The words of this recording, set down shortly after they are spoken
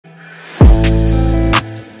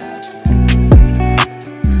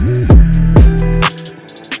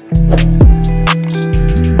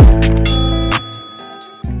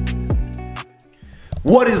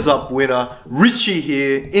What is up, winner? Richie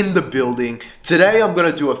here in the building. Today I'm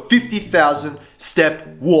gonna do a 50,000 step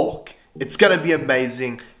walk. It's gonna be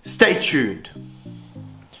amazing. Stay tuned.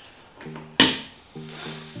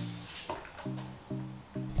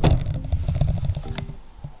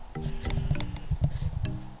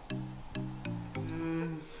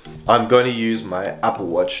 I'm going to use my Apple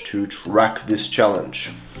Watch to track this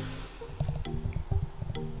challenge.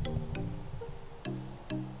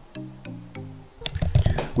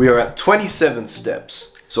 We are at 27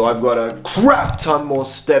 steps, so I've got a crap ton more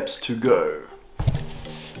steps to go.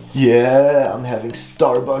 Yeah, I'm having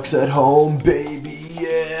Starbucks at home, baby.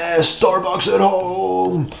 Yeah, Starbucks at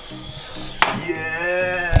home.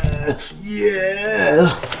 Yeah, yeah,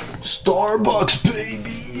 Starbucks,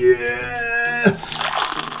 baby. Yeah.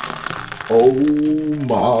 Oh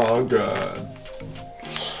my god.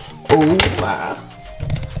 Oh my.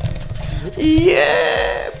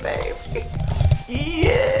 Yeah, baby.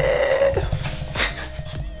 Yeah.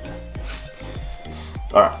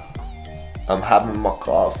 Alright. I'm having my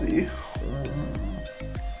coffee.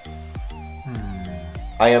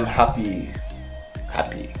 I am happy.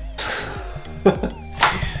 I'm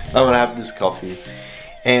gonna have this coffee.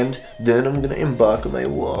 And then I'm gonna embark on my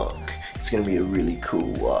walk. It's gonna be a really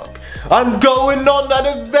cool walk. I'm going on an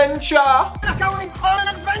adventure! I'm going on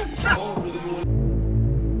an adventure!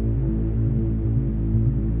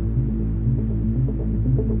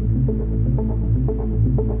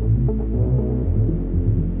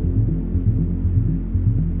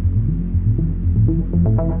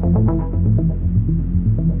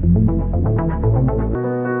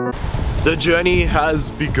 The journey has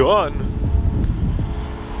begun.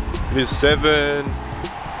 It is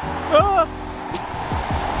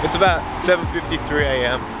it's about 7:53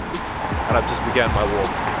 a.m. and I've just began my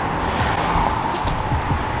walk.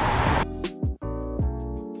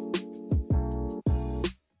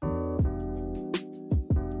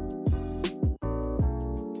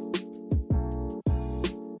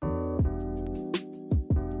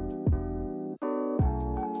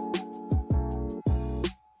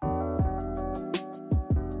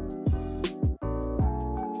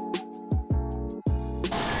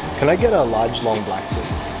 Can I get a large long black, please?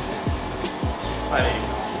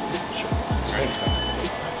 Sure. Thanks, man.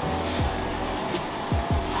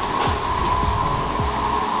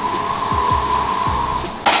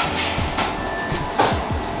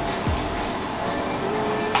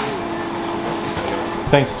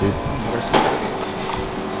 Thanks, dude.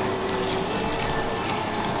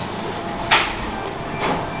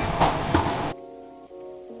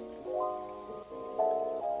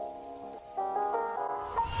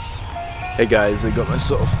 Hey guys, I got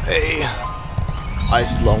myself a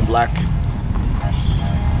iced long black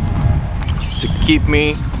to keep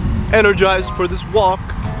me energized for this walk.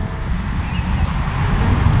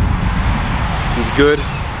 He's good.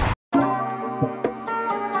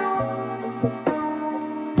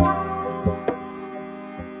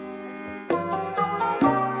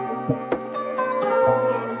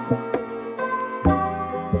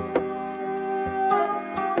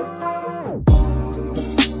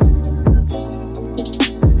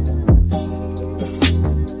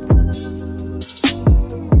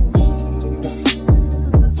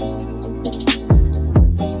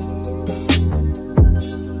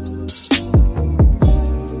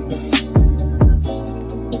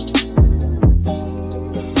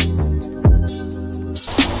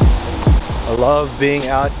 I love being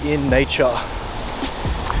out in nature.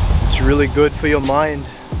 It's really good for your mind.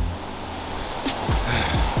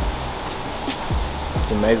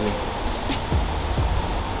 It's amazing.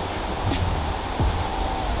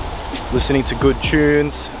 Listening to good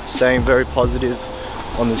tunes, staying very positive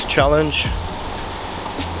on this challenge.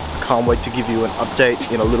 Can't wait to give you an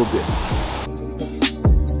update in a little bit.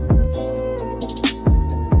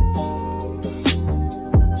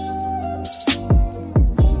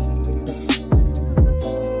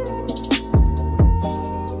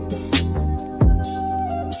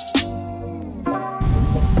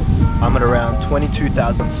 I'm at around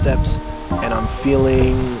 22,000 steps and I'm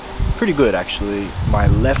feeling pretty good actually. My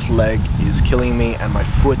left leg is killing me and my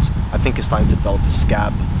foot I think is starting to develop a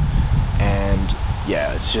scab, and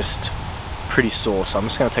yeah, it's just pretty sore, so I'm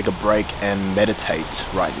just going to take a break and meditate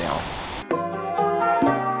right now.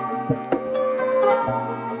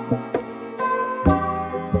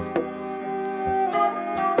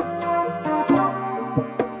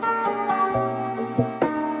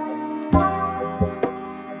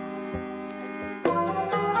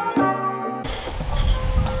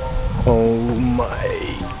 Oh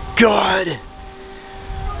my god!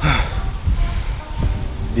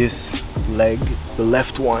 This leg, the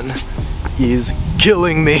left one, is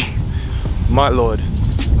killing me. My lord.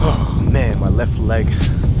 Oh man, my left leg.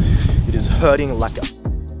 It is hurting like a...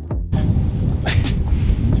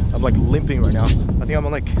 I'm like limping right now. I think I'm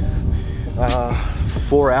on like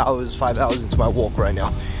 4 hours, 5 hours into my walk right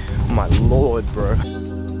now. My lord, bro.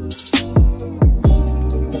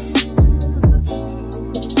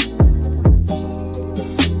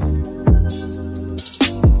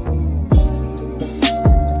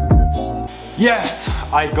 Yes,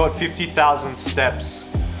 I got 50,000 steps.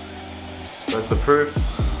 That's the proof.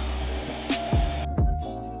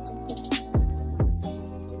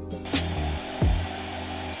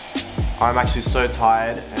 I'm actually so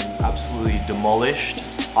tired and absolutely demolished.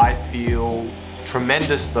 I feel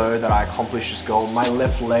tremendous though that I accomplished this goal. My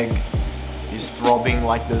left leg is throbbing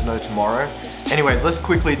like there's no tomorrow. Anyways, let's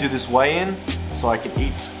quickly do this weigh-in so I can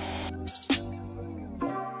eat.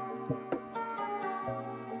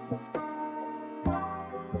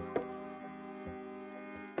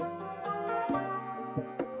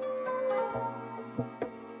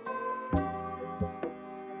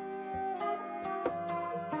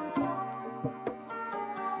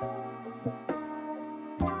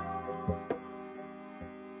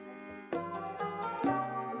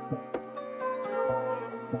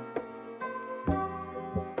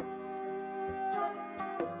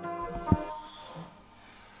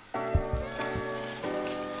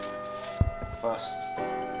 First,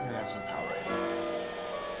 I'm gonna have some Powerade.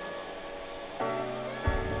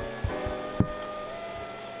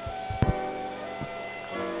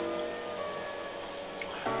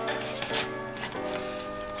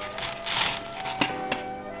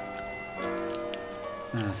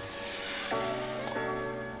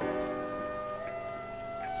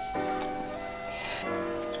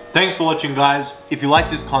 Thanks for watching, guys. If you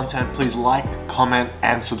like this content, please like, comment,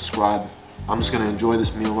 and subscribe. I'm just gonna enjoy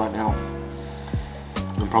this meal right now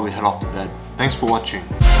and probably head off to bed. Thanks for watching.